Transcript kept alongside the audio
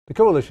The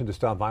Coalition to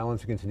Stop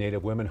Violence Against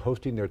Native Women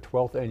hosting their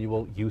 12th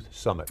annual Youth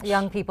Summit.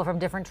 Young people from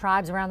different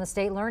tribes around the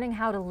state learning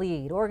how to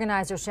lead.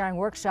 Organizers sharing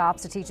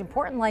workshops to teach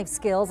important life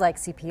skills like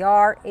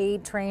CPR,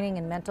 aid training,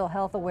 and mental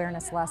health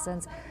awareness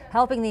lessons,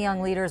 helping the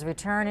young leaders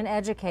return and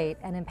educate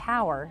and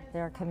empower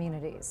their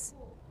communities.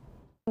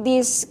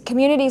 These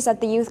communities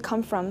that the youth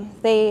come from,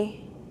 they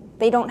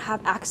don't have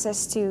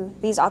access to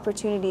these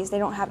opportunities, they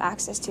don't have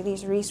access to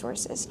these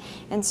resources.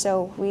 And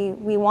so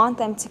we want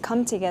them to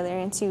come together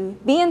and to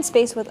be in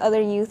space with other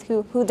youth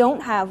who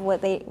don't have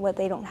what they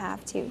don't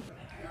have too.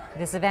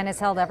 This event is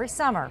held every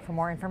summer. For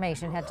more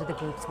information, head to the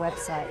group's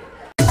website.